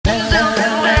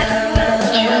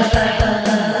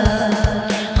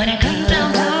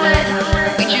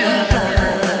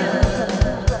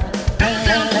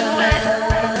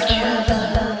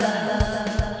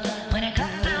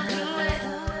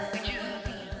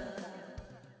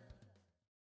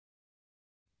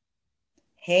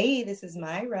Hey, this is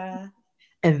Myra.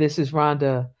 And this is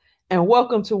Rhonda. And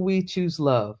welcome to We Choose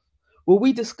Love, where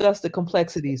we discuss the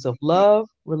complexities of love,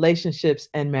 relationships,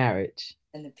 and marriage.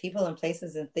 And the people and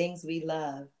places and things we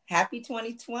love. Happy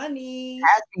 2020.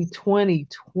 Happy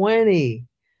 2020.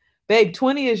 Babe,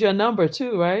 20 is your number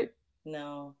too, right?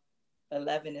 No,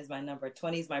 11 is my number.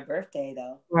 20 is my birthday,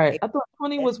 though. Right. April I thought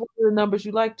 20 5th. was one of the numbers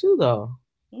you like too, though.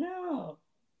 No,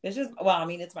 it's just, well, I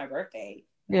mean, it's my birthday,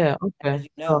 Yeah, as okay. you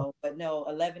So, know, but no,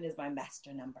 11 is my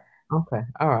master number. okay.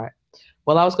 All right.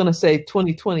 Well, I was going to say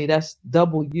 2020, that's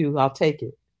double you. I'll take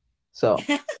it. So,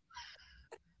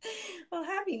 Well,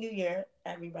 Happy New Year,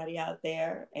 everybody out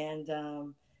there. And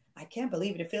I can't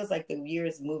believe it. It feels like the year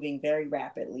is moving very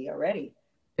rapidly already.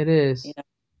 it You is. know,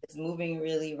 it's moving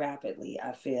really rapidly,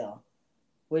 I feel.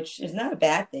 Which is not a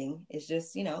bad thing. It's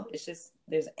just, it's just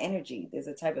there's energy. There's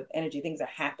a type of energy. Things are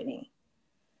happening.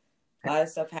 A lot of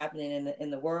stuff happening in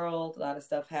the world, a lot of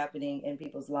stuff happening in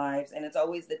people's lives. And it's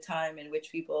always the time in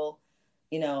which people,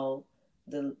 you know,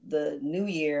 the new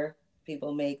year,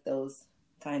 people make those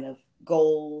kind of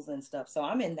goals and stuff. So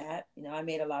I'm in that. I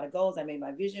made a lot of goals. I made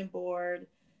my vision board,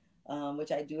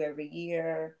 which I do every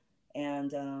year,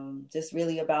 and just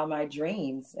really about my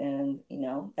dreams. And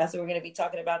that's what we're going to be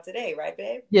talking about today, right,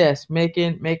 babe? Yes,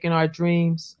 making our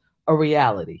dreams a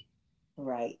reality.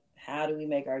 Right. How do we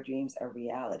make our dreams a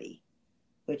reality?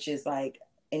 Which is like,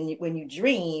 and when you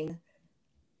dream,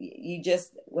 you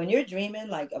just, when you're dreaming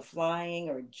like of flying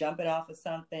or jumping off of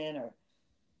something, or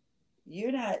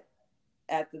you're not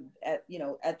at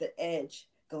the edge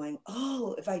going,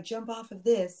 oh, if I jump off of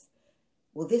this,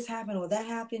 will this happen? Will that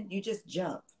happen? You just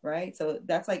jump, right? So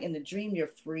that's like in the dream, you're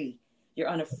free. You're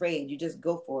unafraid. You just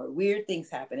go for it. Weird things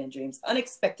happen in dreams.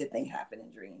 Unexpected things happen in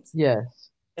dreams. Yes.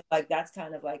 Like that's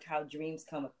kind of like how dreams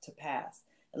come to pass.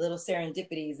 A little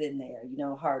serendipity is in there.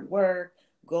 Hard work,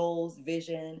 goals,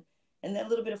 vision, and then a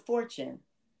little bit of fortune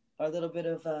or a little bit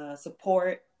of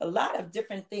support. A lot of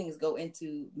different things go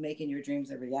into making your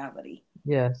dreams a reality.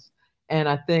 Yes. And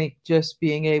I think just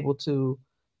being able to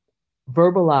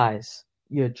verbalize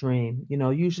your dream,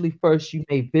 usually first you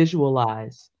may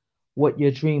visualize what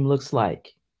your dream looks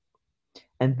like.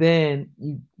 And then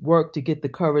you work to get the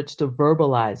courage to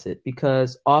verbalize it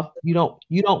because off you don't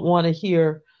want to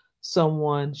hear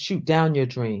someone shoot down your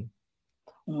dream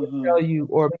or Mm-hmm. tell you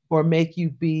or make you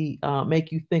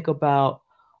think about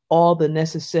all the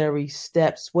necessary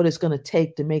steps, what it's going to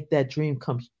take to make that dream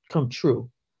come true.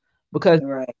 Because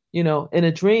Right. in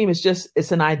a dream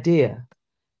it's an idea.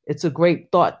 It's a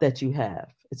great thought that you have.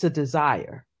 It's a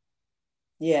desire.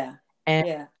 Yeah. And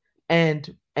Yeah.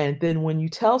 and then when you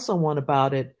tell someone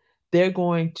about it, they're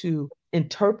going to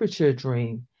interpret your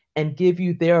dream and give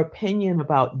you their opinion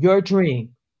about your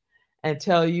dream and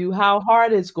tell you how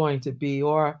hard it's going to be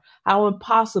or how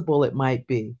impossible it might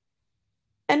be.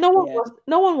 And Yeah.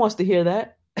 no one wants to hear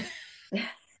that.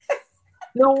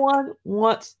 No one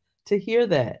wants to hear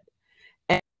that.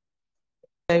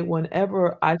 And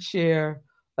whenever I share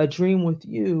a dream with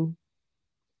you,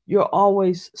 you're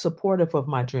always supportive of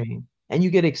my dream and you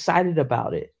get excited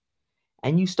about it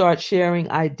and you start sharing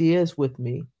ideas with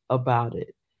me about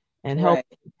it and Right.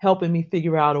 helping me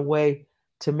figure out a way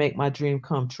to make my dream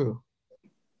come true.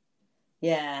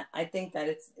 Yeah. I think that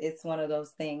it's one of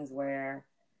those things where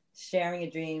sharing a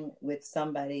dream with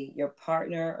somebody, your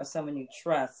partner or someone you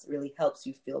trust, really helps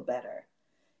you feel better.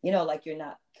 Like you're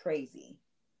not crazy.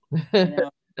 You know,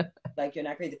 like you're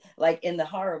not crazy. Like in the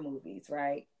horror movies,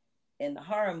 right? In the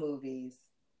horror movies,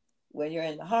 when you're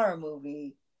in the horror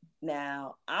movie,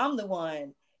 now I'm the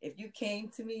one. If you came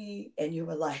to me and you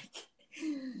were like,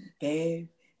 babe,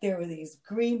 there were these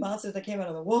green monsters that came out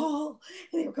of the wall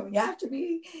and they were coming after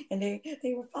me and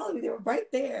they were following me, they were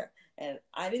right there. And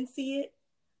I didn't see it,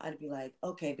 I'd be like,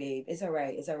 okay, babe, it's all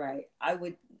right, it's all right. I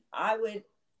would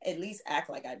at least act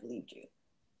like I believed you.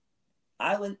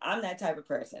 I'm that type of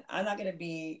person. I'm not gonna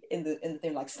be in the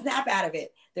thing like snap out of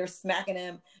it. They're smacking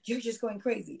him. You're just going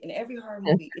crazy. In every horror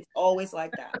movie, it's always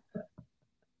like that.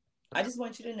 I just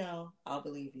want you to know I'll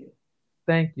believe you.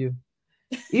 Thank you.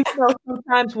 Even though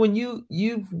sometimes when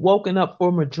you've woken up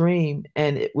from a dream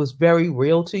and it was very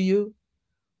real to you,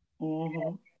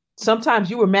 Hmm.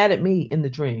 sometimes you were mad at me in the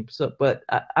dream. So, but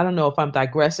I don't know if I'm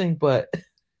digressing, but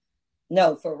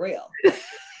No, for real.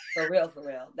 For real, for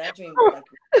real. That dream was like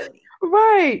reality.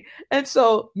 right. And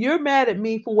so you're mad at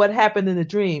me for what happened in the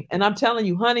dream, and I'm telling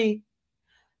you, honey,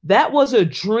 that was a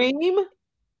dream.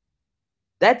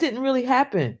 That didn't really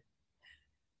happen.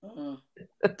 Mm-mm.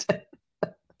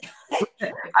 I,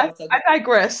 It felt so I good.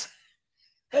 digress.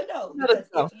 But no, Let us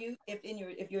because go.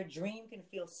 if your dream can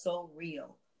feel so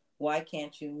real, why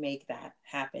can't you make that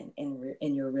happen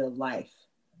in your real life?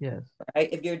 Yes. right?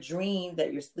 If your dream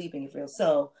that you're sleeping, if you're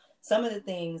so some of the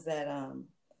things that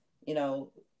you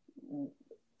know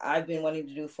I've been wanting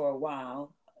to do for a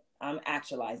while, I'm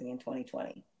actualizing in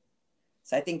 2020.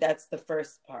 So I think that's the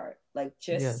first part, like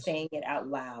just Yes. saying it out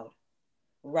loud,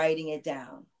 writing it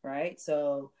down, right?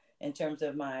 So in terms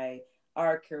of my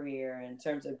art career, in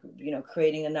terms of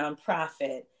creating a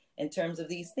nonprofit, in terms of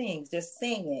these things, just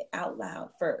saying it out loud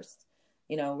first,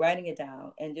 writing it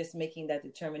down and just making that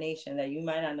determination that you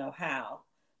might not know how,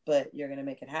 but you're going to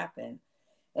make it happen.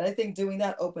 And I think doing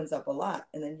that opens up a lot,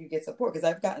 and then you get support, because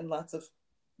I've gotten lots of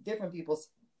different people,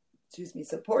 excuse me,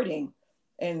 supporting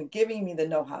and giving me the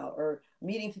know-how, or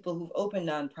meeting people who've opened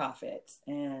nonprofits.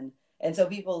 And so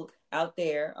people out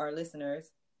there, our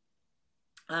listeners,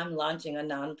 I'm launching a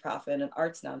nonprofit, an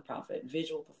arts nonprofit,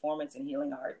 visual performance and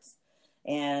healing arts.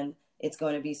 And it's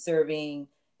going to be serving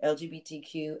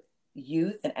LGBTQ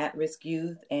youth and at-risk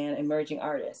youth and emerging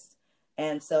artists.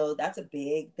 And so that's a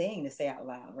big thing to say out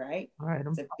loud, right? All right.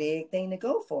 It's a big thing to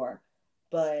go for.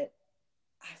 But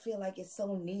I feel like it's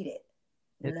so needed,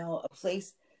 a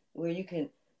place where you can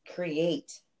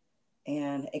create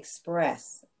and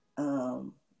express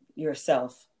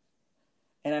yourself.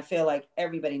 And I feel like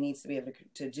everybody needs to be able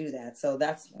to do that. So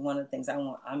that's one of the things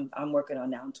I'm working on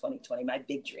now in 2020. My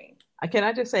big dream. Can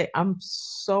I just say I'm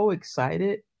so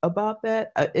excited about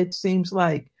that? It seems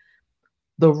like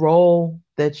the role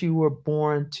that you were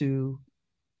born to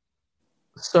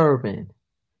serve in,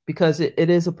 because it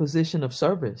is a position of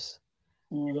service.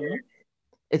 Mm-hmm.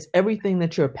 It's everything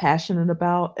that you're passionate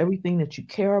about, everything that you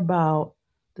care about,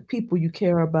 the people you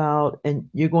care about, and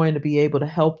you're going to be able to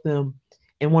help them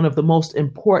in one of the most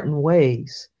important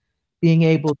ways,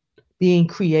 being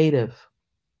creative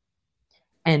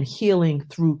and healing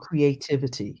through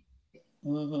creativity.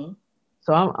 Mm-hmm.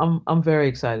 So I'm very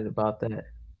excited about that.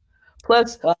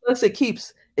 Plus, Well, plus it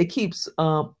keeps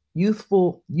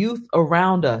youth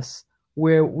around us,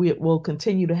 where we will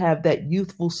continue to have that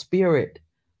youthful spirit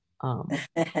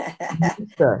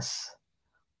with us,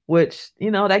 which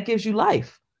that gives you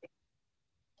life.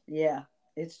 yeah,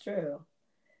 it's true.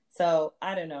 So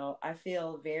I don't know. I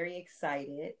feel very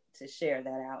excited to share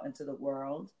that out into the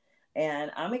world.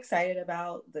 And I'm excited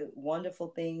about the wonderful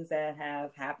things that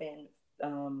have happened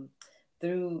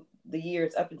through the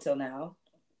years up until now,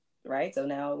 right? So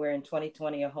now we're in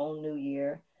 2020, a whole new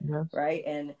year, Yes. right?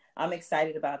 And I'm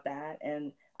excited about that.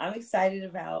 And I'm excited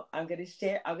about, I'm going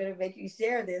to make you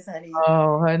share this, honey.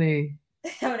 Oh, honey.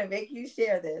 I'm going to make you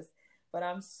share this. But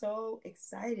I'm so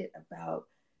excited about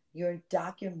your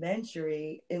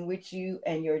documentary in which you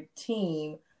and your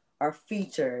team are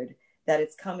featured, that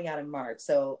it's coming out in March.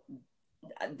 So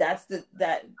Okay. that's what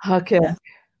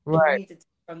you Right. need to take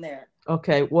from there.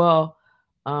 Okay. Well,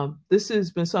 this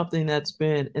has been something that's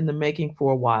been in the making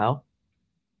for a while.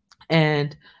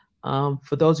 And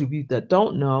for those of you that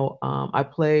don't know, I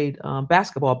played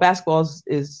basketball. Basketball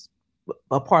is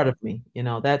a part of me.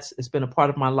 It's been a part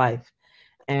of my life.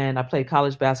 And I played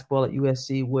college basketball at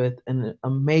USC with an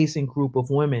amazing group of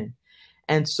women.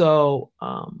 And so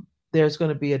there's going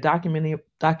to be a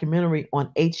documentary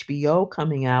on HBO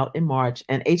coming out in March.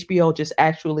 And HBO just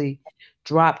actually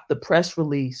dropped the press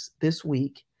release this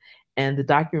week. And the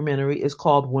documentary is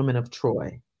called Women of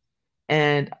Troy.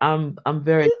 And I'm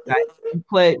very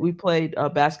excited. We played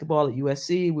basketball at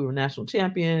USC. We were national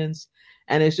champions,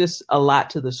 and it's just a lot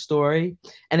to the story.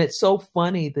 And it's so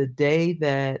funny, the day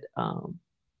that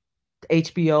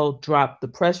HBO dropped the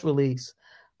press release,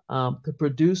 the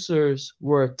producers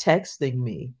were texting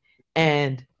me,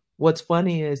 and what's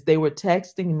funny is they were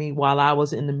texting me while I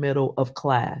was in the middle of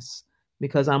class,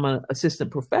 because I'm an assistant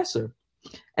professor.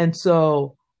 And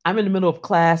so I'm in the middle of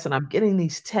class and I'm getting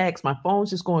these texts. My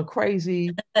phone's just going crazy.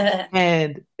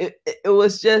 And it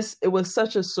was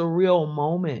such a surreal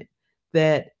moment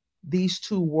that these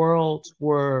two worlds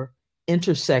were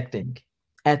intersecting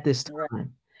at this Right.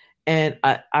 time. And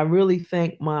I really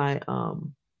think I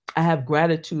have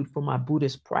gratitude for my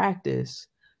Buddhist practice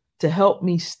to help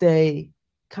me stay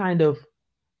kind of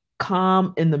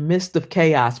calm in the midst of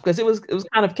chaos, because it was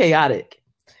kind of chaotic,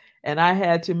 and I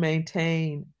had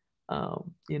to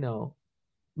um, you know,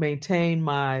 maintain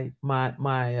my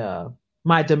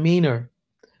demeanor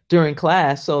during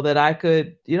class so that I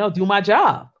could, do my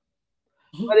job.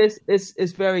 But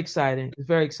it's very exciting. It's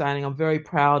very exciting. I'm very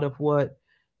proud of what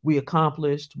we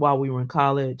accomplished while we were in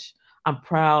college. I'm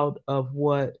proud of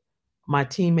what my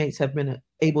teammates have been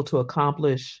able to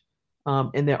accomplish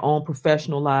in their own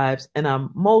professional lives, and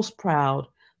I'm most proud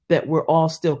that we're all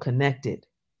still connected.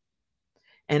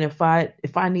 And if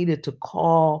I needed to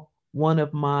call one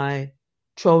of my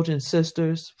Trojan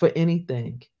sisters for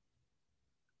anything,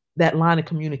 that line of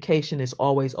communication is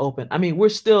always open. I mean,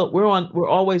 we're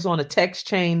always on a text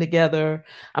chain together.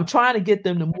 I'm trying to get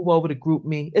them to move over to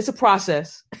GroupMe. It's a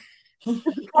process. It's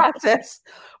a process.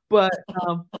 But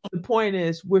the point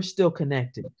is we're still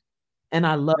connected. And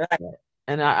I love Right. that.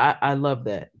 And I love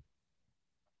that.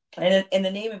 And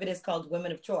the name of it is called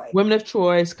Women of Troy. Women of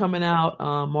Troy is coming out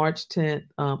March 10th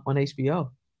on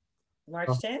HBO. March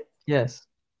Oh, 10th? yes,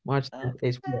 March 10th, Okay.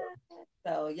 HBO.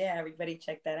 So yeah, everybody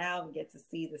check that out and get to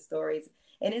see the stories.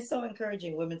 And it's so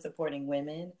encouraging, women supporting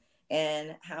women,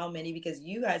 and how many, because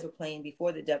you guys were playing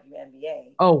before the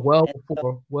WNBA. Oh, well And so,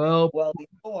 before. Well, well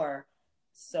before.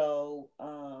 So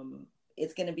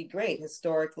it's going to be great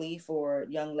historically for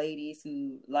young ladies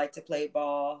who like to play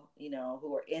ball,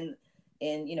 who are in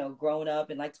grown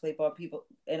up and like to play ball, people,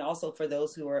 and also for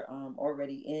those who are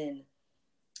already in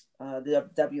the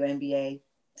WNBA,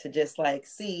 to just like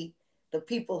see the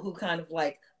people who kind of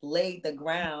like laid the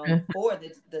ground for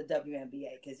the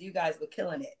WNBA, because you guys were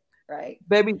killing it, right?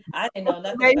 baby, I didn't know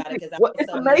nothing about it because I was it's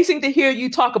so young. amazing to hear you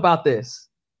talk about this.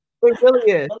 It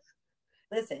really is. Well,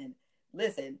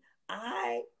 listen,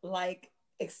 I like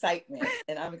excitement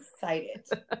and I'm excited.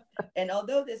 And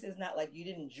although this is not like you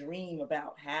didn't dream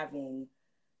about having,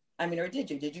 I mean, or did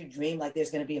you? Did you dream like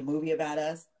there's going to be a movie about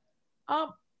us?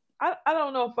 Um, I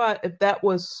don't know if that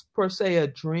was per se a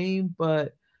dream,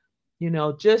 but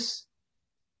just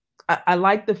I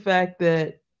like the fact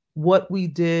that what we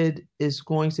did is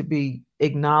going to be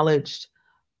acknowledged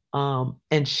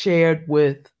and shared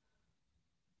with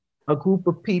a group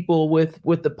of people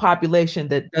with the population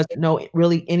that doesn't know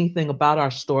really anything about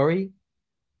our story.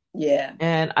 Yeah.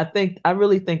 And I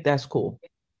really think that's cool.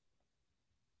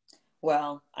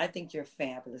 Well, I think you're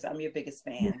fabulous. I'm your biggest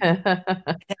fan. I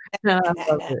love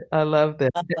it. I love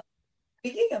that.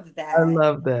 Speaking of I that,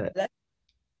 love that.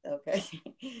 okay.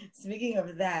 Speaking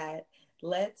of that,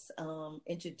 let's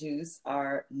introduce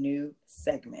our new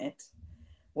segment.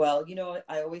 Well,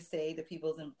 I always say the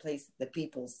people's and place, the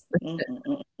people's,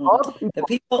 All the the people.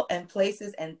 people and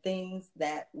places and things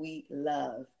that we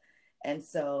love. And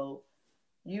so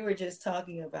you were just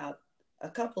talking about a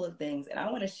couple of things, and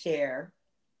I want to share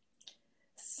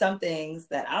some things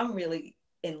that I'm really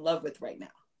in love with right now.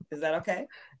 Is that okay?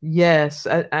 Yes,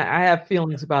 I have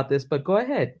feelings about this, but go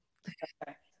ahead.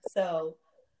 Okay. So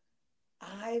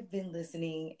I've been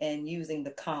listening and using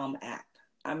the Calm app.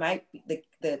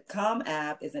 The Calm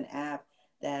app is an app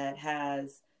that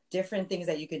has different things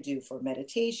that you can do for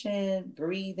meditation,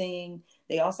 breathing.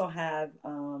 They also have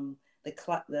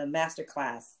the master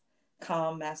class,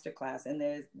 Calm master class, and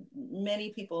there's many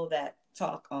people that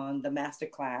talk on the master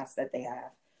class that they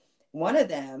have. One of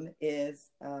them is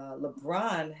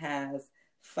LeBron has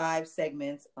 5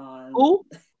 segments on Who?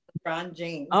 LeBron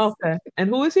James. Okay. And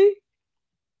who is he?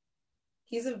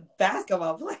 He's a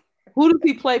basketball player. Who does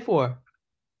he play for?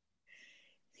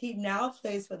 He now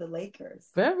plays for the Lakers.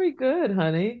 Very good,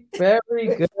 honey. Very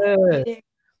Which he good. didn't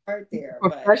start there,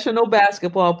 but Professional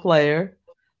basketball player.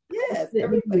 yes, The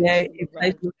everybody knows NBA, who he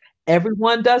plays LeBron. for-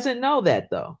 Everyone doesn't know that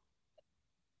though.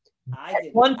 I At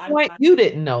didn't. one point, you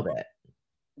didn't know that.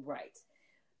 Right.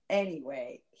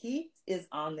 Anyway, he is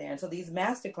on there. And so these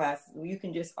master classes, you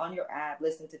can just on your app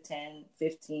listen to 10,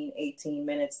 15, 18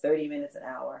 minutes, 30 minutes, an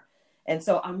hour. And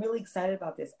so I'm really excited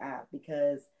about this app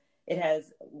because it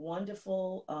has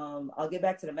wonderful, I'll get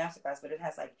back to the master class, but it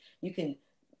has like, you can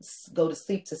go to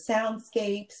sleep to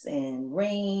soundscapes and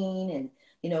rain and,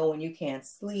 when you can't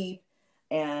sleep.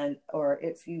 And, or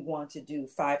if you want to do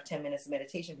 5, 10 minutes of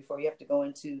meditation before you have to go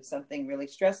into something really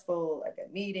stressful, like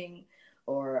a meeting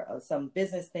or some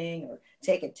business thing or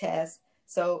take a test.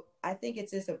 So I think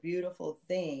it's just a beautiful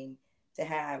thing to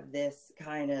have this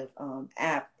kind of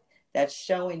app that's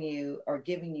showing you or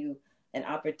giving you an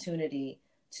opportunity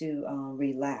to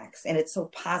relax. And it's so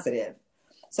positive.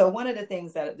 So one of the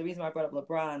things that the reason why I brought up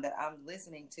LeBron that I'm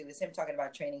listening to is him talking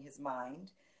about training his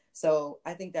mind. So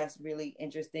I think that's really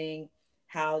interesting,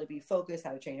 how to be focused,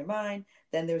 how to train your mind.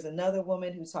 Then there's another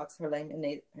woman who talks, her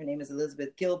name is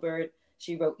Elizabeth Gilbert.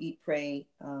 She wrote Eat, Pray,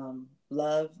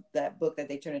 Love, that book that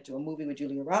they turned into a movie with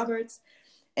Julia Roberts.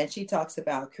 And she talks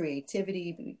about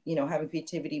creativity, having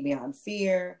creativity beyond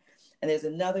fear. And there's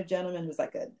another gentleman who's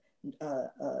like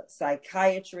a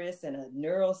psychiatrist and a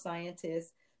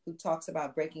neuroscientist who talks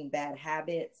about breaking bad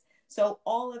habits. So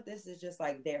all of this is just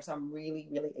like there. So I'm really,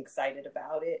 really excited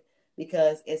about it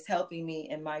because it's helping me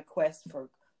in my quest for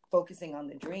focusing on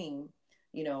the dream,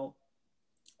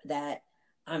 that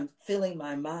I'm filling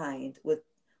my mind with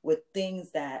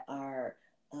things that are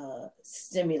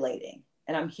stimulating.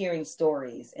 And I'm hearing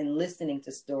stories and listening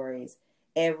to stories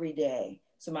every day.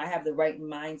 So I have the right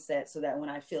mindset so that when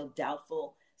I feel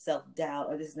doubtful, self-doubt,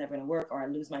 or this is never going to work, or I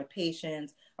lose my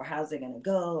patience, or how's it going to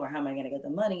go, or how am I going to get the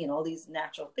money, and all these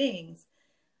natural things,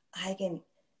 I can,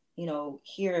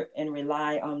 hear and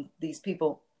rely on these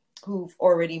people who've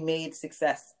already made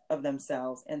success of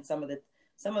themselves, and some of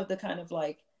the kind of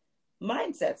like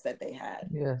mindsets that they had,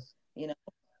 Yes.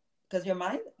 because your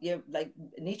mind, you're like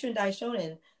Nichiren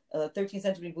Daishonin, 13th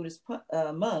century Buddhist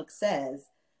monk says,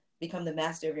 become the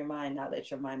master of your mind, not let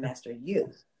your mind master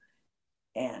you.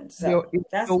 And so your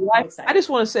I'm wife, I excited. just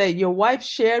want to say, your wife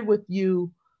shared with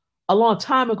you a long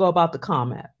time ago about the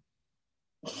Calm app.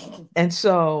 And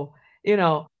so,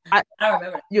 I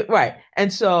remember that. you're right.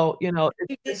 And so, Wait a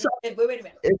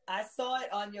minute. I saw it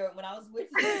when I was with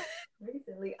you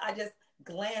recently. I just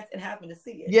glanced and happened to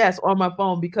see it. yes, on my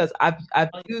phone, because I've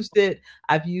used it.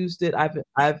 I've used it.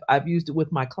 I've used it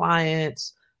with my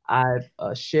clients. I've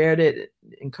shared it,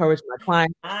 encouraged my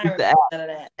clients I to use the remember app. none of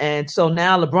that. And so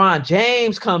now LeBron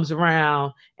James comes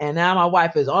around, and now my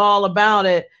wife is all about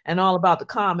it and all about the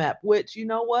Calm app, which, you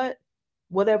know what?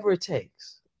 Whatever it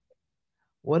takes.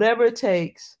 Whatever it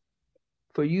takes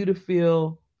for you to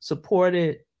feel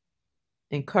supported,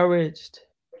 encouraged,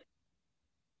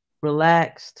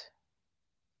 relaxed,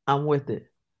 I'm with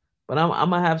it. But I'm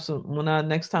gonna have some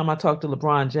next time I talk to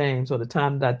LeBron James, or the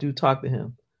time that I do talk to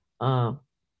him, um,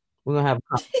 we're gonna have a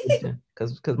conversation,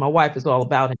 because my wife is all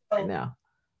about him right So, now.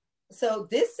 so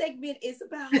this segment is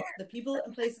about the people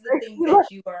and places and things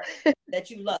that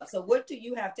you love. So what do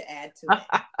you have to add to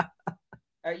it?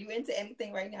 Are you into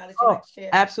anything right now that you like Oh, to share?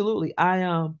 absolutely.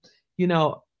 You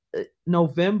know,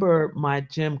 November my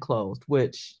gym closed,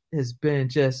 which has been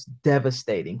just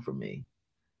devastating for me,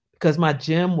 because my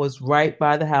gym was right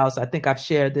by the house. I think I've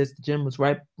shared this. The gym was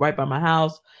right by my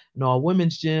house, an all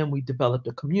women's gym. We developed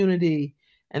a community,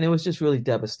 and it was just really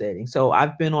devastating. So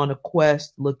I've been on a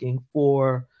quest looking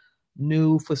for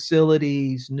new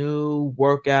facilities, new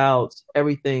workouts,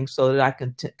 everything, so that I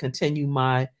can continue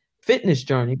my fitness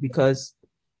journey, because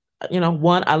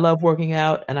one, I love working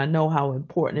out, and I know how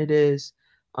important it is,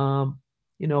 um,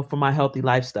 for my healthy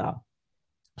lifestyle.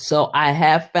 So I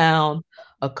have found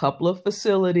a couple of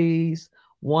facilities,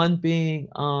 one being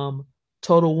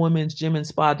Total Women's Gym and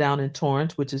Spa down in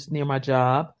Torrance, which is near my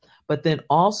job. But then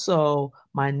also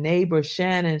my neighbor,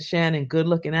 Shannon, good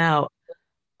looking out,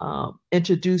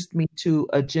 introduced me to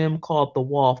a gym called The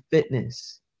Wall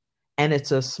Fitness. And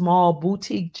it's a small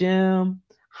boutique gym,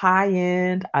 high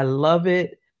end. I love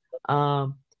it.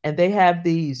 And they have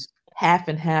these half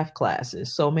and half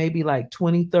classes. So maybe like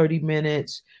 20, 30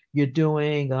 minutes, you're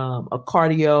doing a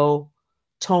cardio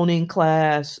toning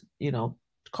class,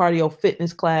 cardio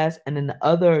fitness class. And then the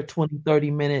other 20,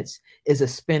 30 minutes is a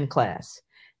spin class.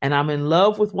 And I'm in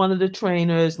love with one of the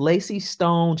trainers, Lacey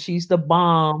Stone. She's the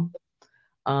bomb.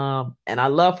 And I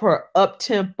love her up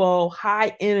tempo,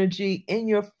 high energy, in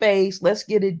your face. Let's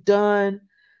get it done.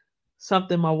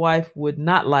 Something my wife would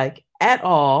not like at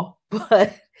all,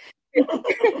 but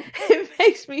it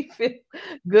makes me feel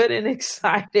good and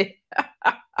excited.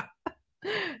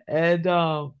 And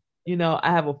I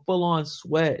have a full on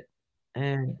sweat,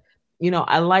 and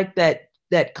I like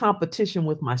that competition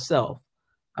with myself.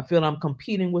 I feel I'm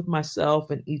competing with myself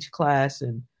in each class,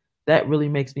 and that really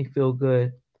makes me feel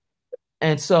good.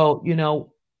 And so,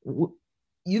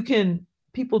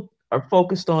 people are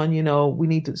focused on,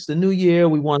 it's the new year,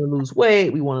 we want to lose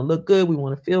weight, we want to look good, we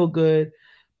want to feel good.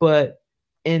 But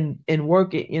in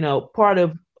working, part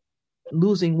of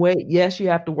losing weight, yes, you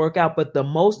have to work out, but the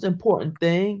most important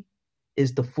thing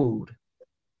is the food.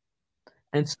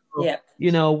 And so,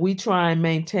 Yeah. we try and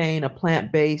maintain a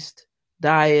plant-based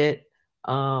diet,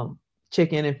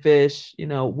 chicken and fish,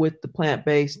 with the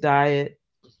plant-based diet.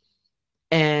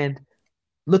 And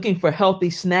looking for healthy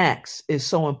snacks is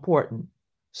so important.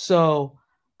 So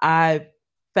I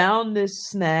found this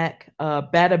snack,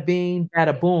 Bada Bean,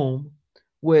 Bada Boom,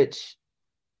 which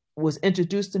was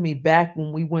introduced to me back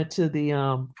when we went to the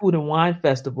Food and Wine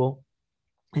Festival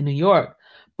in New York.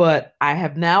 But I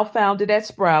have now found it at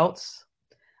Sprouts.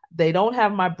 They don't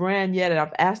have my brand yet, and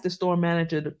I've asked the store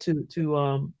manager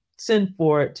to send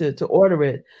for it, to order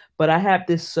it. But I have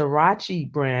this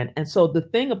Sriracha brand. And so the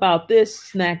thing about this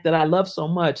snack that I love so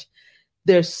much,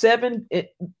 there's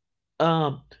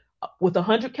with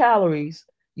 100 calories,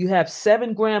 you have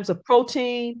 7 grams of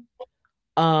protein,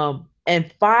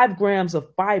 and 5 grams of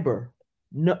fiber.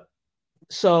 No,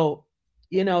 so,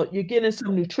 you're getting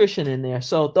some nutrition in there.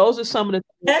 So those are some of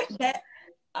the.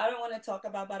 I don't want to talk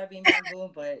about Bada Bing Bada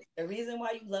Boom, but the reason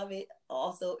why you love it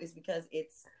also is because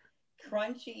it's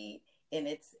crunchy and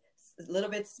it's a little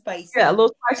bit spicy. Yeah, a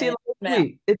little spicy and a little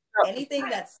sweet. Anything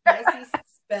that's spicy,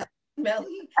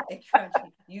 smelly, and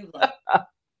crunchy, you love.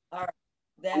 All right.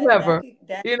 that Whoever, could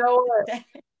that, you know what? that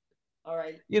all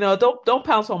right. Don't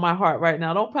pounce on my heart right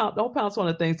now. Don't pounce on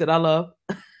the things that I love.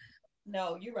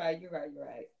 No, you're right. You're right. You're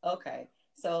right. Okay.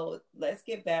 So let's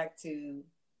get back to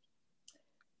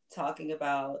talking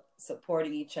about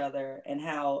supporting each other and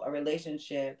how a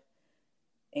relationship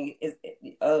and is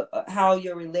how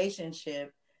your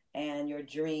relationship and your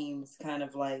dreams kind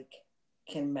of like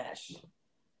can mesh,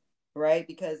 right?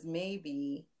 Because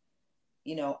maybe,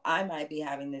 I might be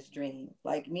having this dream.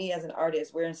 Like me as an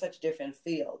artist, we're in such different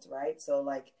fields, right? So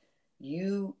like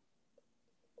you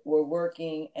were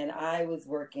working and I was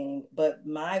working, but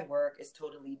my work is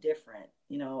totally different,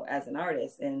 as an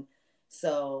artist. And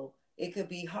so it could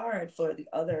be hard for the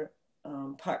other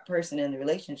person in the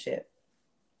relationship,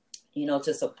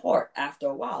 to support after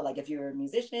a while. Like if you're a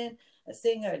musician, a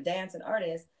singer, a dance, an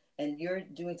artist, and you're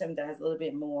doing something that has a little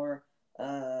bit more,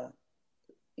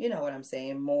 you know what I'm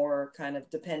saying, more kind of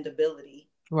dependability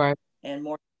Right. and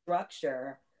more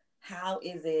structure, how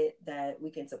is it that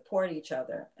we can support each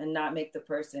other and not make the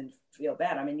person feel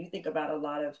bad? I mean, you think about a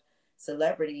lot of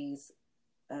celebrities,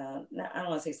 I don't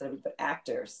want to say celebrities, but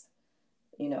actors,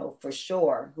 for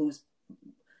sure, who's,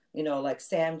 like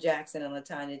Sam Jackson and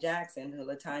LaTanya Jackson, who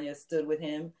LaTanya stood with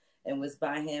him and was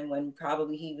by him when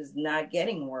probably he was not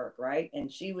getting work, right?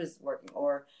 And she was working.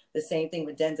 Or the same thing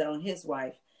with Denzel and his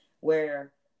wife,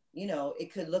 where,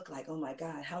 it could look like, oh my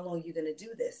God, how long are you going to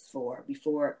do this for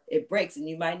before it breaks? And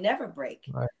you might never break.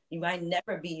 Right. You might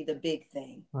never be the big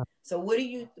thing. Right. So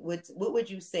what would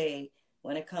you say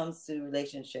when it comes to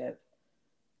relationship,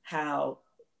 how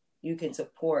you can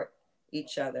support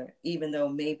each other, even though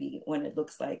maybe when it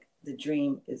looks like the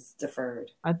dream is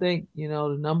deferred? I think,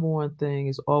 the number one thing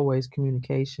is always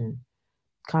communication,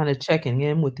 kind of checking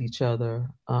in with each other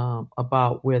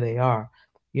about where they are.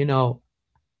 You know,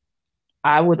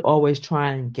 I would always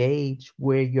try and gauge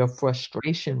where your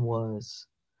frustration was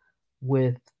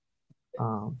with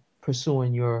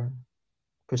pursuing your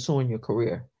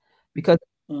career, because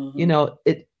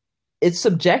Mm-hmm. it's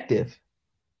subjective.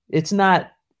 It's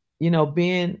not,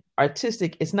 being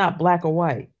artistic. It's not black or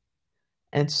white,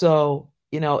 and so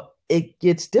it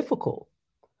gets difficult.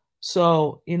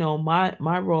 So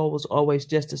my role was always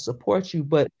just to support you,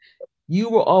 but you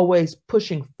were always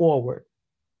pushing forward.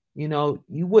 You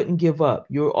wouldn't give up.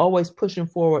 You're always pushing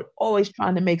forward, always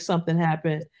trying to make something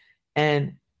happen.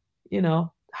 And,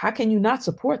 how can you not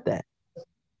support that?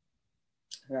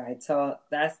 Right. So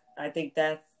I think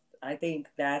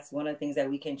that's one of the things that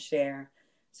we can share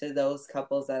to those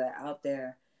couples that are out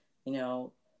there, you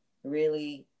know,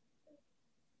 really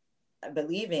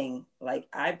believing, like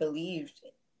I believed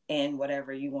in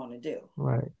whatever you want to do.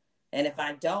 Right, And if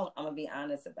I don't, I'm gonna be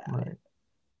honest about it.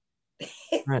 right,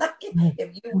 It's right. like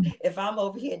if I'm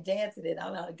over here dancing and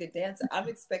I'm not a good dancer, I'm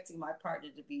expecting my partner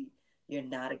to be, you're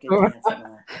not a good dancer,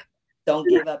 man. Don't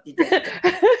give up your dancing.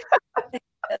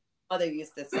 Mother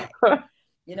used to say.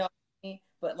 You know what I mean?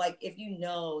 But like if you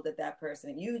know that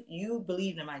person, you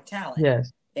believed in my talent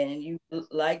Yes. and you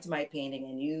liked my painting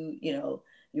and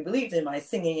you believed in my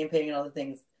singing and painting and all the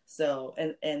things. So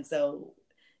so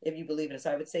if you believe in it,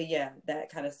 so I would say yeah, that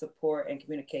kind of support and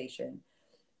communication.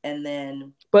 And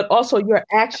then But also your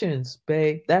actions,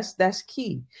 babe. That's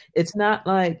key. It's not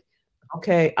like,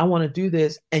 okay, I want to do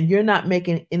this, and you're not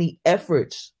making any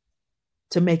efforts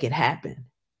to make it happen.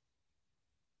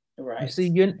 You right, see,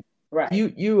 you're right.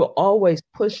 you you are always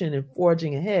pushing and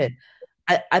forging ahead.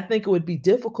 I think it would be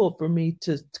difficult for me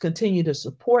to continue to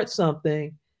support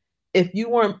something if you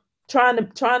weren't trying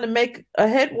to make a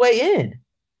headway in.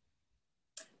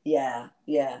 Yeah,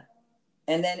 yeah.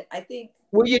 And then I think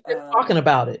Were you just talking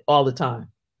about it all the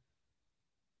time?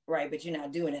 right, but you're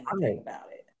not doing anything Right.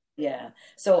 about it. Yeah.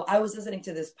 So I was listening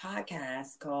to this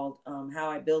podcast called How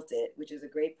I Built It, which is a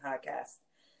great podcast,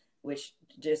 which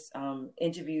just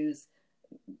interviews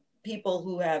people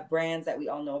who have brands that we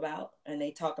all know about, and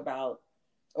they talk about,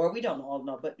 or we don't all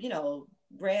know, but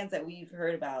brands that we've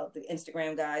heard about. The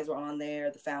Instagram guys were on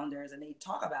there, the founders, and they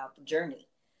talk about the journey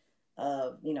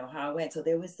of how it went. So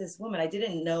there was this woman, I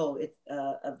didn't know it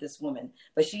of this woman,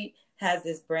 but she has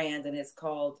this brand and it's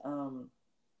called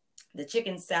the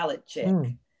Chicken Salad Chick.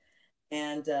 Mm.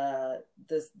 And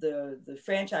the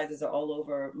franchises are all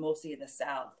over, mostly in the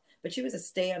South. But she was a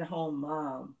stay-at-home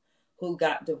mom who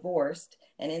got divorced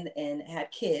and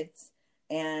had kids,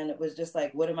 and was just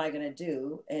like, "What am I gonna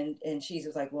do?" And she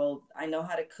was like, "Well, I know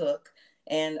how to cook."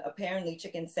 And apparently,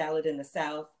 chicken salad in the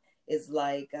South is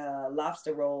like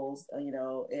lobster rolls,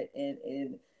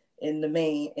 in the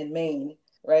Maine,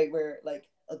 right, where like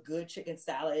a good chicken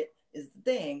salad is the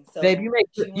thing. Babe,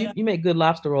 So she went you make good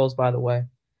lobster rolls, by the way.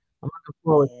 I'm looking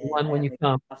forward to yeah, one I when gotta you make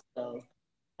come. some. So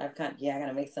I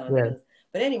gotta make some of Yes. those.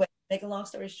 But anyway, make a long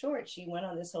story short, she went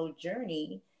on this whole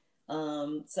journey.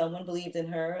 Someone believed in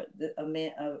her, a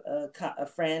man, a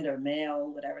friend or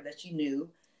male, whatever that she knew.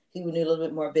 He knew a little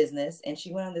bit more business, and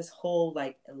she went on this whole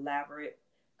like elaborate,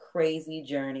 crazy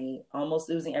journey, almost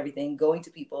losing everything, going to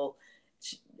people,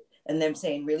 and them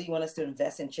saying, "Really, you want us to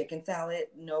invest in chicken salad?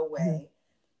 No Mhm. way."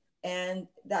 And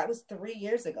that was 3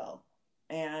 years ago,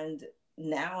 and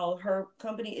now her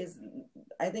company is,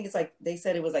 I think it's like they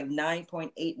said it was like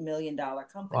 $9.8 million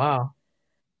company, Wow.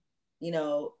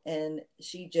 and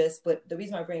she just, but the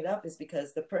reason I bring it up is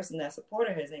because the person that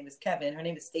supported her, his name is Kevin, her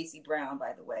name is Stacy Brown,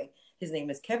 by the way, his name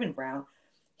is Kevin Brown.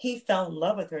 He fell in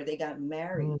love with her, they got Mm.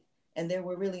 married, and there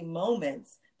was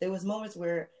moments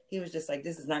where he was just like,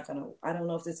 this is not gonna, I don't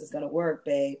know if this is gonna work,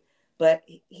 babe, but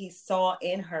he saw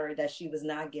in her that she was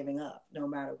not giving up no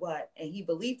matter what, and he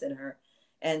believed in her.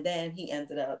 And then he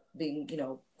ended up being,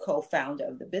 co-founder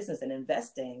of the business and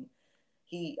investing.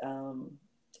 He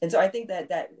And so I think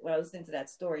that when I was listening to that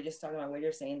story, just talking about what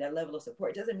you're saying, that level of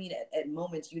support doesn't mean at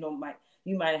moments you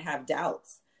might have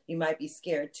doubts, you might be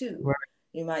scared too, Right.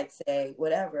 you might say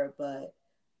whatever, but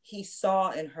he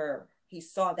saw in her, he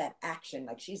saw that action,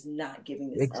 like she's not giving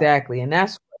this up, Exactly. And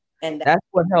that's and that that's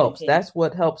what helps. continues. That's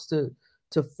what helps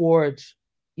to forge,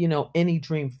 any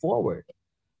dream forward.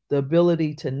 The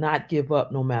ability to not give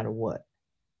up no matter what.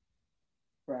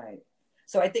 Right.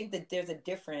 So I think that there's a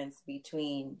difference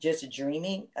between just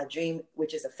dreaming, a dream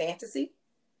which is a fantasy,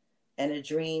 and a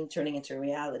dream turning into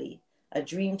reality. A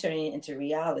dream turning into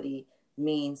reality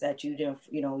means that you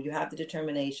have the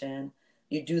determination,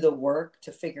 you do the work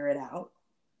to figure it out,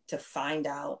 to find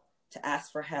out, to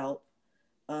ask for help,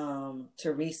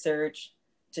 to research,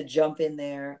 to jump in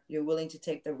there. You're willing to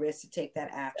take the risk to take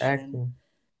that action, Action.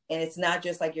 and it's not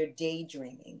just like you're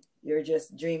daydreaming. You're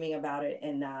just dreaming about it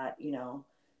and not,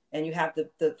 and you have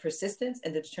the persistence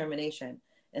and the determination.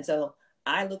 And so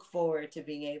I look forward to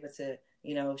being able to,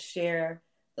 share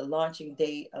the launching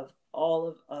date of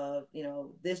all of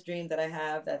this dream that I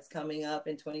have that's coming up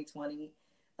in 2020,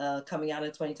 coming out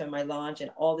in 2020, my launch,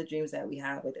 and all the dreams that we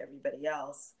have with everybody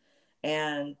else.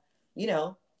 And, you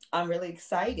know, I'm really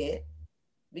excited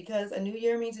because a new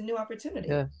year means a new opportunity.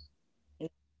 Yes.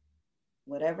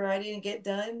 Whatever I didn't get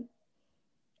done,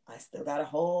 I still got a Yeah,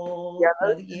 whole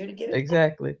another year to get it done.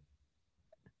 exactly.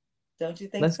 Don't you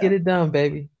think Let's get so? it done,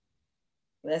 baby.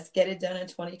 Let's get it done in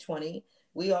 2020.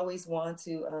 We always want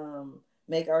to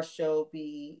make our show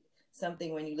be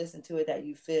something when you listen to it that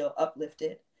you feel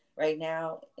uplifted. Right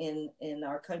now in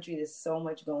our country, there's so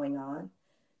much going on,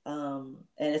 and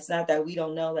it's not that we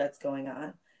don't know that's going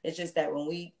on. It's just that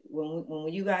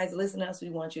when you guys listen to us, we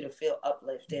want you to feel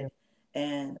uplifted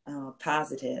Yeah. and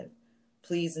positive.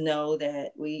 Please know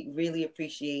that we really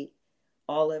appreciate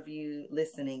all of you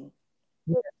listening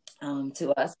Yeah.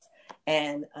 to us,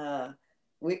 and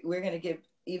we're going to get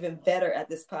even better at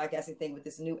this podcasting thing with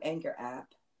this new Anchor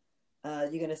app. You're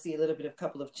going to see a little bit of a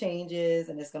couple of changes,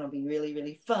 and it's going to be really,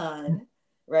 really fun.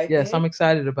 Right, Yes, I'm babe?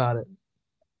 excited about it.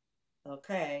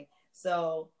 Okay.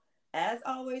 So, as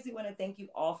always, we want to thank you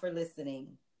all for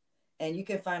listening. And you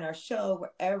can find our show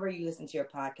wherever you listen to your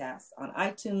podcasts, on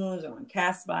iTunes or on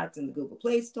Castbox in the Google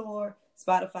Play Store,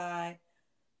 Spotify,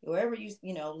 wherever you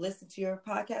listen to your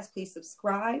podcast. Please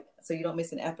subscribe so you don't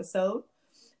miss an episode.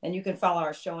 And you can follow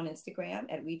our show on Instagram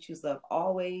at We Choose Love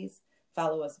Always.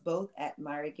 Follow us both at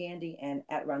Myra Gandy and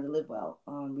at Rhonda Livewell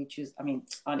on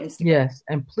Instagram. Yes.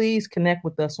 And please connect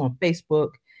with us on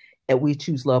Facebook at We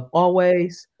Choose Love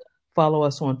Always. Follow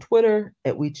us on Twitter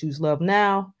at We Choose Love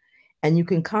Now. And you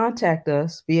can contact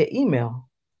us via email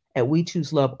at We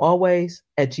Choose Love Always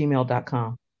at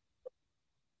gmail.com.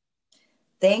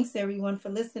 Thanks everyone for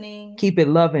listening. Keep it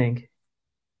loving.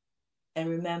 And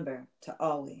remember to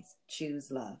always choose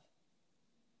love.